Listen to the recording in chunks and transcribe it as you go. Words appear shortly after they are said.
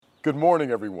Good morning,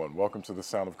 everyone. Welcome to the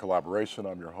Sound of Collaboration.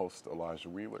 I'm your host, Elijah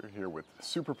Wheeler, here with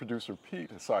super producer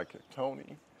Pete and sidekick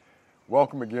Tony.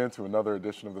 Welcome again to another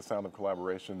edition of the Sound of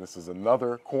Collaboration. This is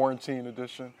another quarantine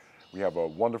edition. We have a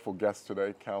wonderful guest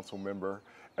today, Council Member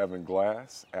Evan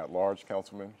Glass, at-large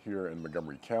councilman here in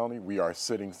Montgomery County. We are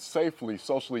sitting safely,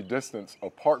 socially distanced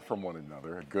apart from one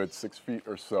another, a good 6 feet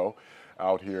or so,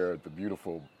 out here at the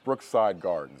beautiful Brookside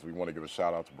Gardens. We want to give a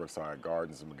shout out to Brookside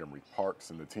Gardens and Montgomery Parks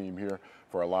and the team here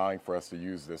for allowing for us to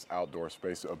use this outdoor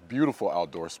space, a beautiful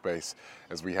outdoor space,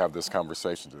 as we have this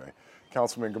conversation today.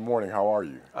 Councilman, good morning. How are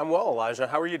you? I'm well, Elijah.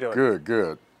 How are you doing? Good,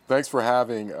 good. Thanks for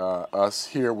having us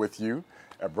here with you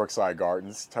at Brookside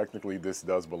Gardens. Technically, this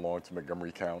does belong to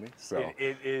Montgomery County. So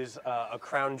it is a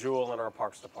crown jewel in our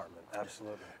Parks Department,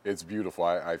 absolutely. It's beautiful.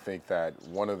 I think that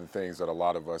one of the things that a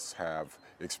lot of us have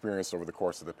experienced over the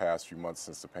course of the past few months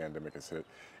since the pandemic has hit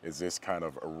is this kind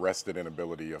of arrested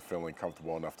inability of feeling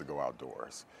comfortable enough to go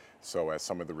outdoors. So as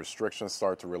some of the restrictions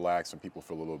start to relax and people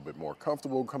feel a little bit more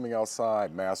comfortable coming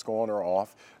outside, mask on or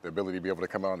off, the ability to be able to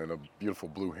come out and a beautiful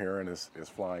blue heron is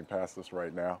flying past us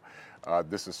right now.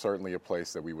 This is certainly a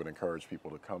place that we would encourage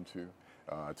people to come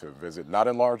to visit, not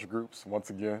in large groups, once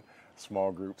again,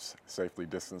 small groups, safely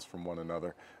distanced from one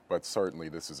another, but certainly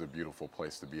this is a beautiful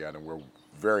place to be at, and we're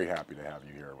very happy to have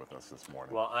you here with us this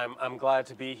morning. Well, I'm glad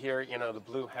to be here. You know, the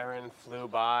blue heron flew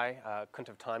by, couldn't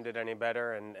have timed it any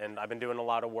better, and I've been doing a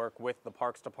lot of work with the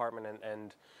Parks Department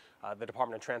and the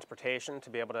Department of Transportation to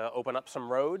be able to open up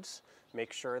some roads,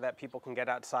 make sure that people can get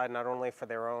outside not only for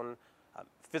their own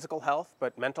physical health,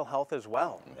 but mental health as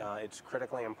well. It's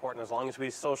critically important as long as we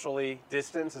socially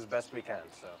distance as best we can.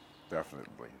 So.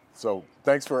 Definitely. So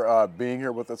thanks for being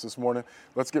here with us this morning.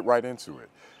 Let's get right into it.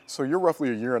 So you're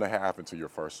roughly a year and a half into your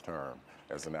first term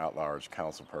as an at-large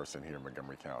council person here in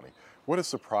Montgomery County. What has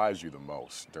surprised you the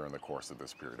most during the course of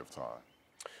this period of time?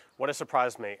 What has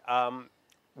surprised me?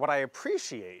 What I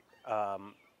appreciate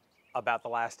about the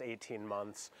last 18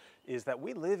 months is that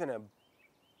we live in a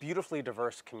beautifully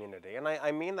diverse community. And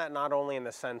I mean that not only in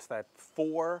the sense that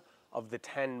 4 of the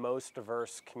 10 most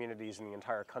diverse communities in the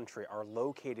entire country are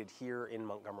located here in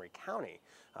Montgomery County.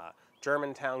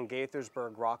 Germantown,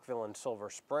 Gaithersburg, Rockville, and Silver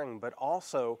Spring, but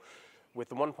also with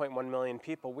the 1.1 million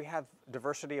people, we have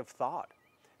diversity of thought.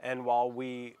 And while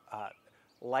we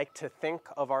like to think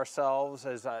of ourselves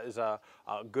as a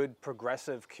good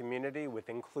progressive community with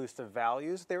inclusive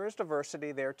values, there is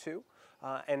diversity there too.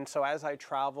 And so as I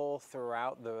travel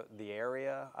throughout the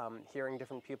area, hearing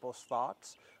different people's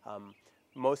thoughts,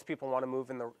 most people want to move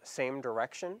in the same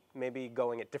direction, maybe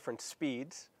going at different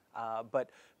speeds, but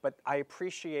I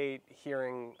appreciate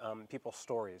hearing people's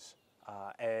stories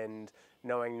and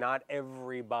knowing not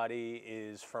everybody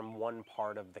is from one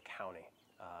part of the county.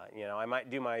 You know, I might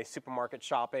do my supermarket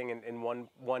shopping in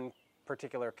one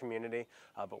particular community,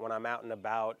 but when I'm out and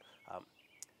about,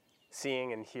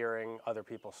 seeing and hearing other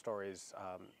people's stories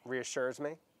reassures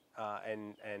me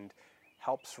and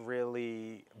helps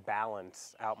really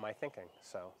balance out my thinking.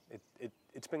 So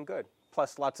it's been good.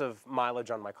 Plus lots of mileage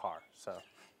on my car, so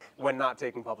when not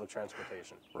taking public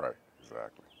transportation. Right,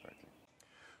 exactly. Thank you.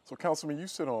 So Councilman, you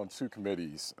sit on 2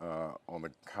 committees on the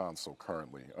council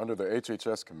currently. Under the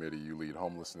HHS committee, you lead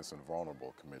homelessness and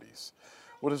vulnerable committees.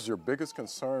 What is your biggest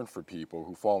concern for people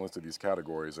who fall into these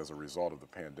categories as a result of the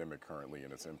pandemic currently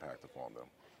and its impact upon them?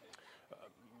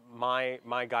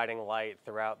 My guiding light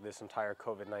throughout this entire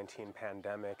COVID-19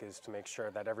 pandemic is to make sure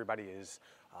that everybody is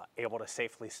able to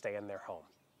safely stay in their home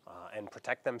and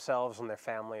protect themselves and their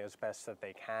family as best that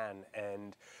they can.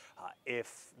 And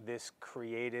if this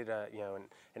created an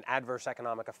adverse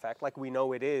economic effect, like we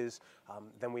know it is,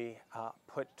 then we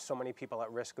put so many people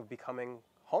at risk of becoming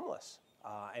homeless.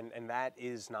 And that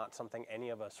is not something any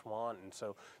of us want. And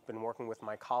so I've been working with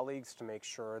my colleagues to make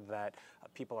sure that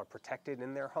people are protected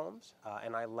in their homes.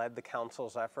 And I led the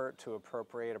council's effort to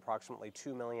appropriate approximately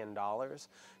 $2 million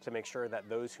to make sure that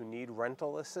those who need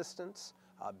rental assistance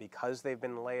because they've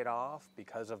been laid off,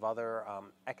 because of other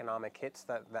economic hits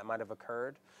that might have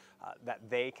occurred, that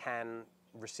they can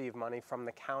receive money from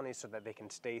the county so that they can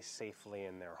stay safely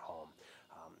in their home.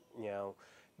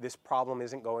 This problem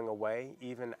isn't going away,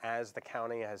 even as the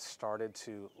county has started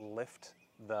to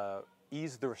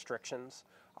ease the restrictions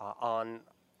on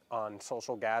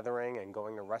social gathering and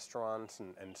going to restaurants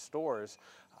and stores.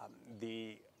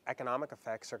 The economic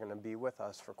effects are going to be with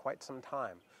us for quite some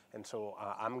time. And so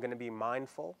I'm going to be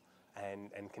mindful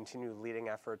and continue leading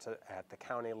efforts at the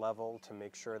county level to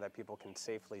make sure that people can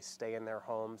safely stay in their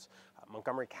homes.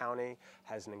 Montgomery County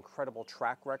has an incredible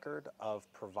track record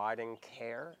of providing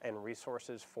care and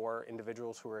resources for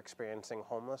individuals who are experiencing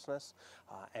homelessness,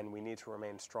 and we need to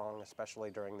remain strong, especially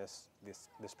during this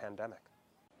pandemic.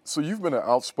 So you've been an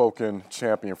outspoken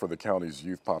champion for the county's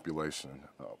youth population.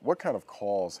 What kind of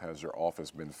calls has your office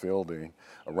been fielding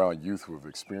around youth who have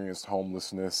experienced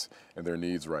homelessness and their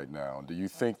needs right now? Do you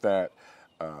think that,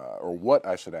 or what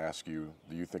I should ask you,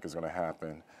 do you think is going to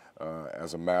happen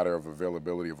as a matter of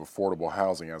availability of affordable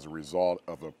housing as a result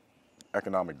of the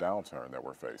economic downturn that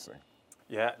we're facing?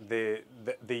 Yeah, the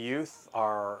youth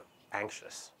are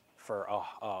anxious for a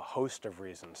host of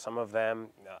reasons. Some of them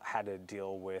had to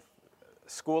deal with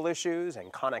school issues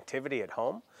and connectivity at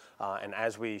home. And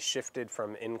as we shifted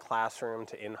from in-classroom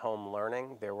to in-home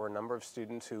learning, there were a number of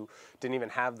students who didn't even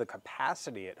have the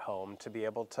capacity at home to be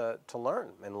able to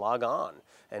learn and log on.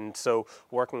 And so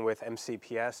working with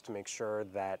MCPS to make sure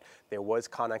that there was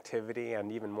connectivity and,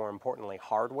 even more importantly,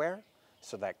 hardware,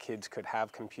 so that kids could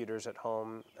have computers at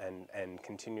home and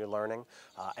continue learning.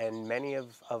 And many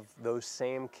of those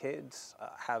same kids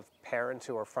have parents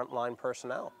who are frontline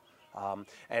personnel.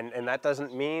 And that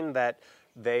doesn't mean that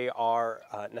they are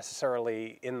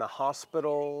necessarily in the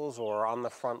hospitals or on the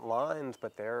front lines,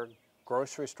 but they're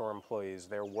grocery store employees.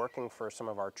 They're working for some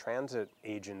of our transit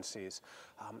agencies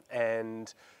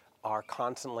and are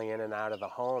constantly in and out of the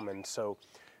home. And so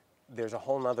there's a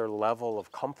whole nother level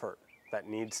of comfort that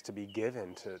needs to be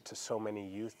given to so many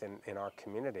youth in our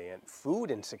community, and food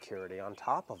insecurity on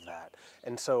top of that.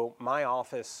 And so my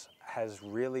office has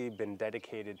really been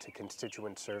dedicated to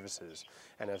constituent services.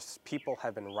 And as people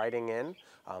have been writing in,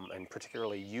 and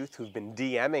particularly youth who've been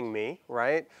DMing me,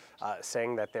 right,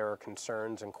 saying that there are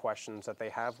concerns and questions that they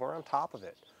have, we're on top of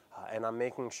it. And I'm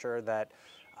making sure that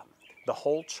the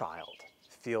whole child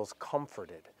feels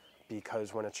comforted.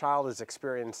 Because when a child is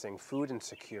experiencing food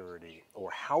insecurity or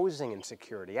housing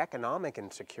insecurity, economic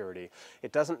insecurity,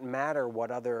 it doesn't matter what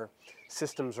other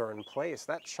systems are in place.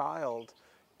 That child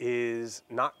is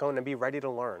not going to be ready to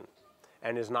learn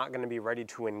and is not going to be ready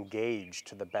to engage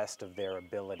to the best of their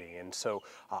ability. And so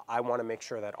I want to make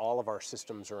sure that all of our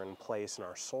systems are in place and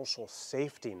our social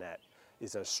safety net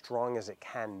is as strong as it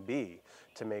can be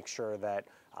to make sure that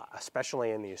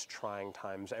especially in these trying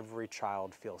times, every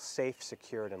child feels safe,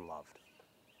 secured, and loved.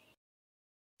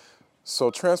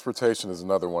 So transportation is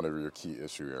another one of your key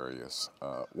issue areas.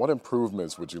 What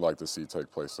improvements would you like to see take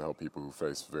place to help people who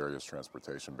face various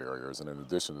transportation barriers? And in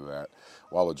addition to that,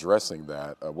 while addressing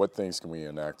that, what things can we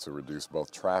enact to reduce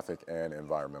both traffic and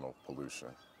environmental pollution?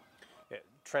 Yeah,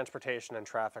 transportation and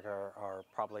traffic are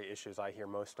probably issues I hear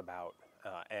most about.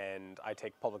 And I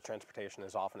take public transportation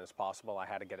as often as possible. I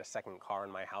had to get a second car in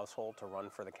my household to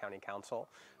run for the county council,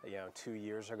 2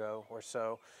 years ago or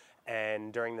so.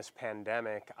 And during this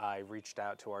pandemic, I reached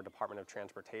out to our Department of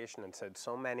Transportation and said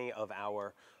so many of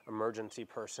our emergency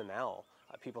personnel,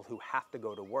 people who have to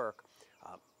go to work,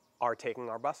 are taking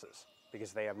our buses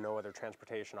because they have no other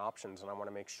transportation options, and I want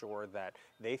to make sure that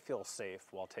they feel safe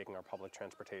while taking our public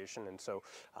transportation. And so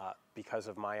because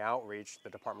of my outreach, the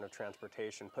Department of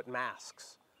Transportation put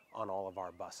masks on all of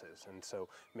our buses, and so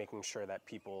making sure that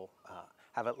people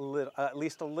have at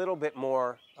least a little bit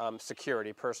more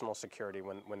security, personal security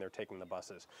when they're taking the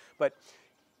buses. But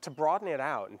to broaden it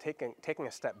out and taking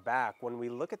a step back, when we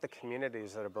look at the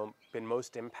communities that have been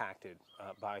most impacted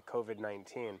by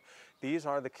COVID-19, these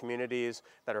are the communities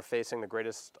that are facing the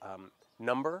greatest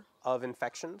number of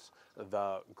infections,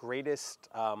 the greatest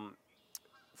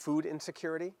food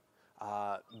insecurity,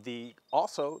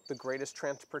 also the greatest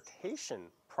transportation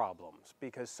problems,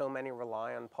 because so many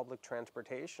rely on public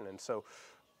transportation. And so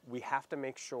we have to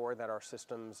make sure that our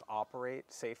systems operate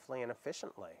safely and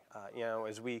efficiently.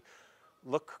 As we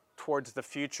look towards the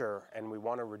future and we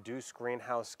want to reduce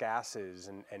greenhouse gases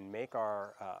and make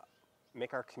our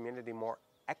community more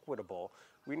equitable,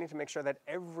 we need to make sure that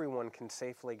everyone can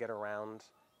safely get around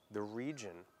the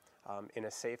region in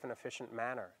a safe and efficient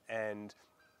manner. And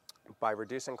by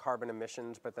reducing carbon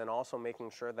emissions, but then also making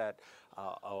sure that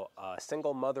a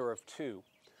single mother of two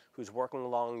who's working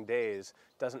long days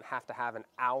doesn't have to have an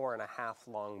hour-and-a-half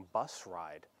long bus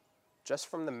ride just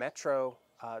from the metro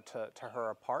to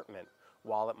her apartment,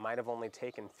 while it might have only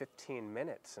taken 15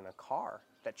 minutes in a car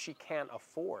that she can't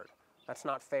afford. That's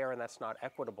not fair and that's not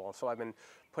equitable. So I've been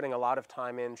putting a lot of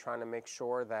time in trying to make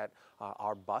sure that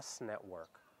our bus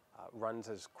network runs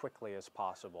as quickly as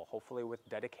possible, hopefully with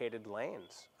dedicated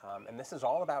lanes. And this is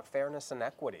all about fairness and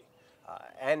equity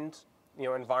and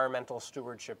environmental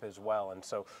stewardship as well. And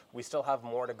so we still have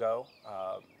more to go,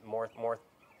 more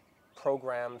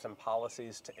programs and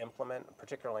policies to implement,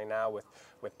 particularly now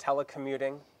with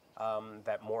telecommuting,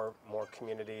 that more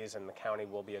communities in the county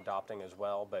will be adopting as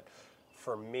well. But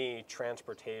for me,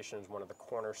 transportation is one of the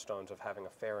cornerstones of having a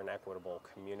fair and equitable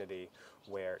community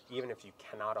where even if you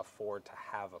cannot afford to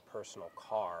have a personal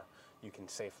car, you can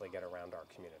safely get around our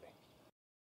community.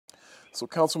 So,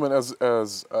 Councilman,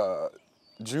 as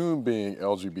June being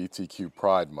LGBTQ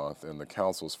Pride Month and the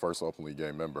council's first openly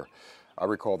gay member, I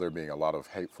recall there being a lot of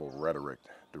hateful rhetoric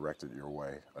directed your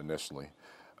way initially.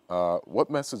 What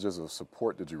messages of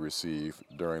support did you receive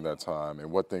during that time,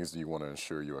 and what things do you want to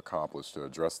ensure you accomplish to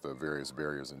address the various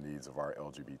barriers and needs of our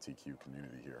LGBTQ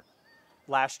community here?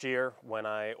 Last year, when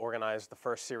I organized the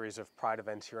first series of Pride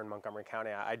events here in Montgomery County,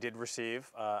 I did receive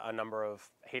a number of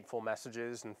hateful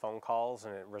messages and phone calls,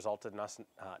 and it resulted in us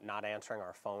not answering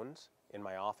our phones in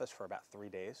my office for about 3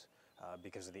 days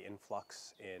because of the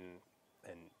influx in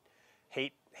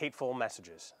hateful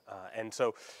messages. And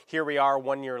so here we are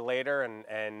 1 year later,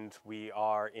 and we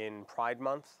are in Pride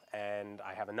Month, and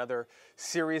I have another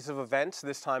series of events,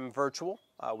 this time virtual.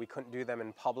 We couldn't do them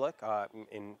in public,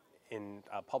 in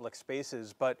public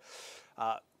spaces, but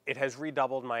it has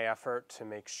redoubled my effort to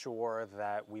make sure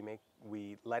that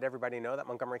we let everybody know that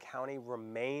Montgomery County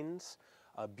remains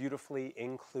a beautifully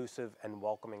inclusive and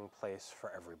welcoming place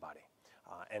for everybody.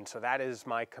 And so that is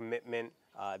my commitment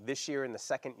this year in the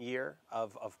second year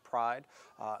of Pride.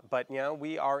 But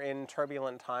we are in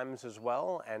turbulent times as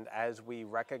well, and as we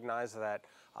recognize that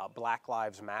Black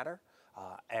Lives Matter,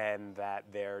 and that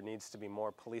there needs to be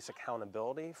more police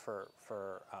accountability for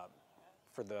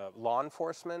the law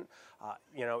enforcement.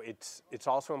 It's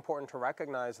also important to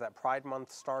recognize that Pride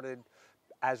Month started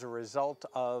as a result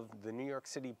of the New York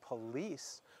City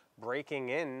police breaking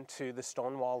into the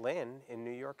Stonewall Inn in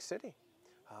New York City.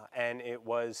 And it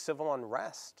was civil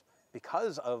unrest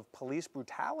because of police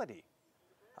brutality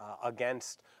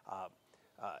against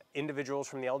individuals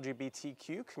from the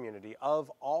LGBTQ community of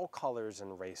all colors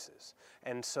and races.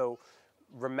 And so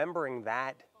remembering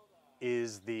that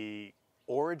is the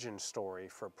origin story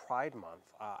for Pride Month.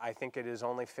 I think it is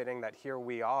only fitting that here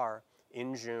we are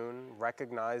in June,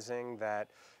 recognizing that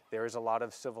there is a lot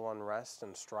of civil unrest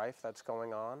and strife that's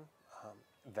going on,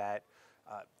 that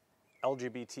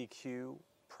LGBTQ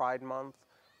Pride Month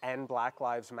and Black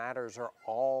Lives Matters are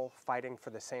all fighting for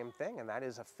the same thing, and that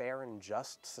is a fair and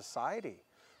just society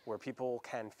where people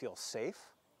can feel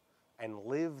safe and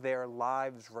live their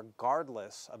lives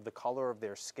regardless of the color of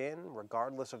their skin,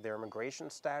 regardless of their immigration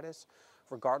status,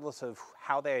 regardless of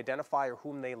how they identify or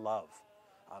whom they love.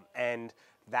 And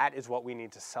that is what we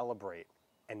need to celebrate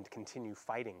and continue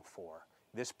fighting for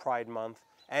this Pride Month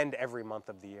and every month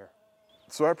of the year.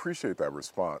 So I appreciate that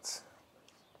response.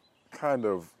 Kind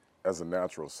of as a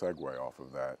natural segue off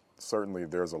of that, certainly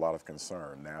there's a lot of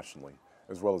concern nationally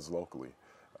as well as locally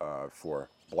for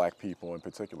Black people in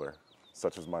particular,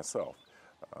 such as myself.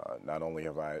 Not only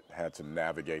have I had to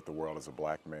navigate the world as a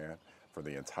Black man for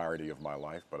the entirety of my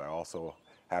life, but I also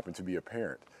happen to be a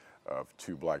parent of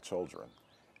 2 Black children.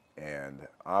 And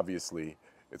obviously,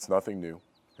 it's nothing new.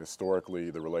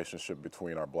 Historically, the relationship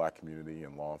between our Black community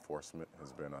and law enforcement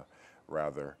has been a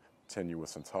rather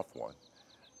tenuous and tough one.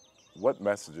 What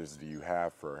messages do you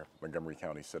have for Montgomery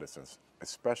County citizens,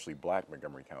 especially Black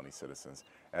Montgomery County citizens,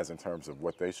 as in terms of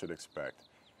what they should expect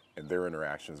in their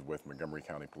interactions with Montgomery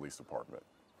County Police Department?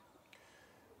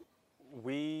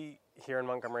 We here in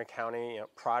Montgomery County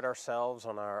pride ourselves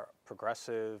on our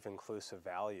progressive, inclusive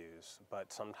values,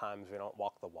 but sometimes we don't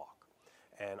walk the walk.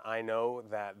 And I know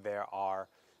that there are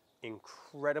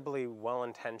incredibly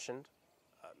well-intentioned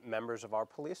members of our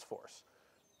police force,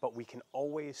 but we can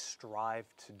always strive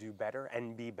to do better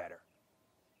and be better,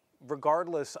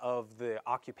 regardless of the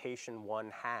occupation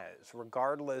one has,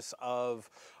 regardless of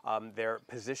their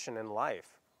position in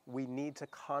life. We need to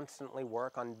constantly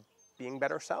work on being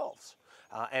better selves.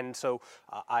 And so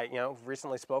I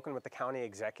recently spoken with the county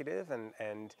executive,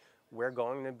 and we're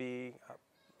going to be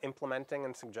implementing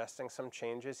and suggesting some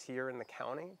changes here in the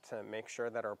county to make sure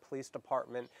that our police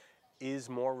department is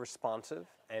more responsive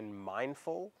and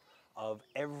mindful of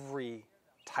every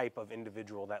type of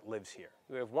individual that lives here.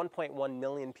 We have 1.1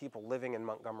 million people living in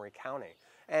Montgomery County,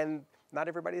 and not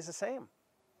everybody is the same.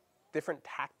 Different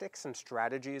tactics and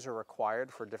strategies are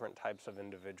required for different types of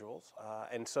individuals.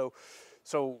 And so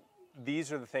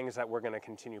these are the things that we're going to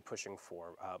continue pushing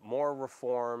for. More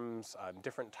reforms,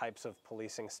 different types of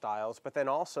policing styles, but then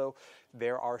also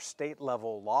there are state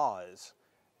level laws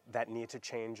that need to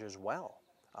change as well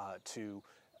to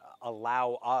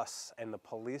allow us and the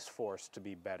police force to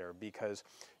be better, because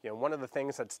one of the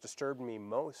things that's disturbed me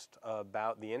most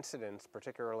about the incidents,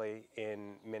 particularly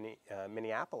in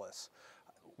Minneapolis,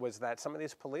 was that some of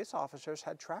these police officers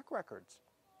had track records,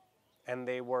 and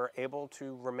they were able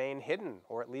to remain hidden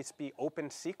or at least be open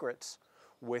secrets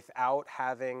without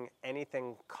having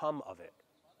anything come of it,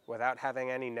 without having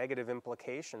any negative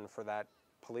implication for that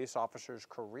police officer's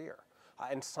career.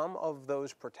 And some of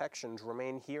those protections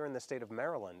remain here in the state of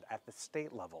Maryland at the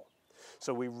state level.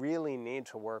 So we really need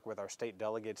to work with our state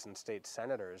delegates and state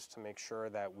senators to make sure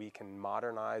that we can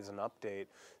modernize and update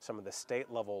some of the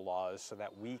state level laws so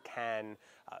that we can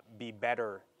be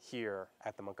better here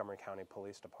at the Montgomery County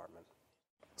Police Department.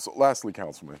 So lastly,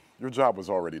 Councilman, your job was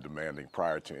already demanding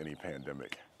prior to any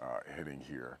pandemic hitting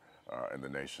here in the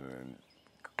nation and,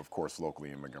 of course,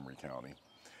 locally in Montgomery County.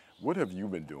 What have you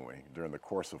been doing during the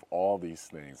course of all these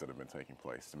things that have been taking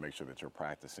place to make sure that you're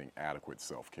practicing adequate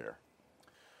self-care?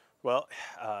 Well,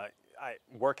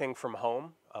 working from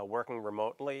home, working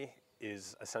remotely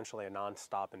is essentially a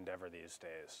nonstop endeavor these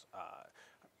days.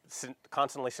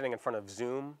 Constantly sitting in front of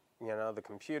Zoom, the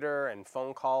computer and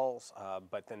phone calls,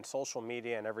 but then social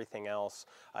media and everything else,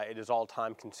 it is all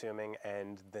time consuming,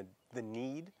 and the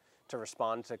need to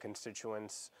respond to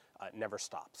constituents never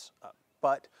stops.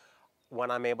 But when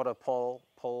I'm able to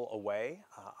pull away,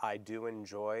 I do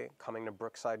enjoy coming to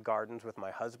Brookside Gardens with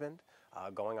my husband,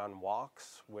 going on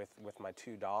walks with my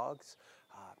 2 dogs.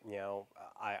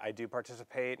 I do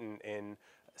participate in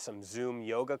some Zoom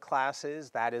yoga classes.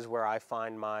 That is where I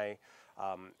find my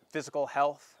physical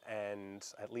health and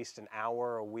at least an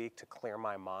hour a week to clear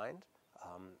my mind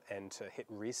and to hit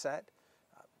reset,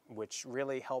 which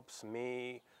really helps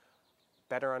me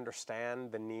better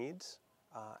understand the needs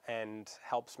and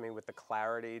helps me with the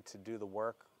clarity to do the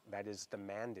work that is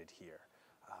demanded here.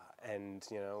 And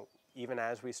even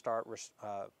as we start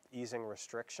easing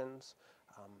restrictions,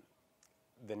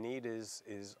 the need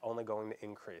is only going to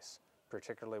increase,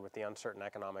 particularly with the uncertain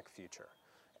economic future.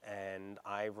 And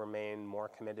I remain more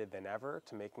committed than ever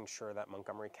to making sure that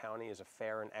Montgomery County is a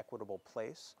fair and equitable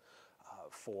place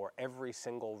for every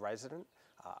single resident.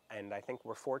 And I think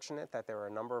we're fortunate that there are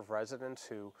a number of residents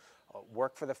who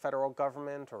work for the federal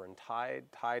government or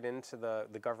tied into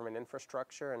the government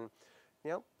infrastructure, and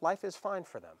life is fine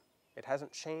for them. It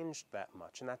hasn't changed that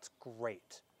much, and that's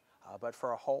great. But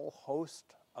for a whole host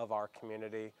of our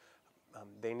community,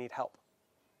 they need help,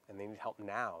 and they need help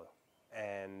now,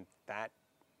 and that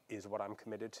is what I'm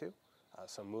committed to.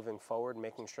 So moving forward,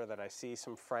 making sure that I see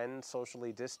some friends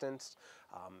socially distanced,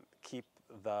 keep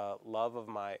the love of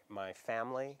my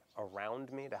family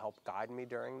around me to help guide me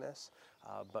during this,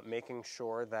 but making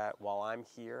sure that while I'm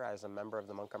here as a member of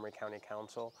the Montgomery County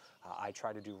Council, I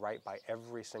try to do right by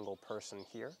every single person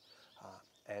here,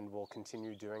 and will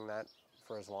continue doing that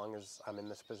for as long as I'm in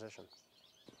this position.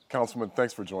 Councilman,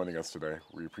 thanks for joining us today.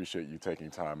 We appreciate you taking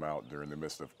time out during the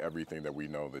midst of everything that we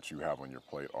know that you have on your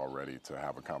plate already to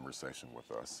have a conversation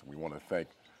with us. We want to thank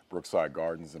Brookside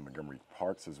Gardens and Montgomery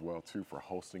Parks as well, too, for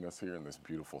hosting us here in this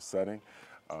beautiful setting.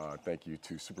 Thank you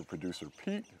to super producer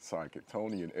Pete, sidekick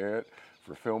Tony, and Ed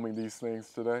for filming these things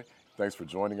today. Thanks for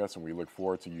joining us, and we look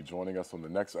forward to you joining us on the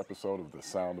next episode of The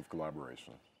Sound of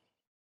Collaboration.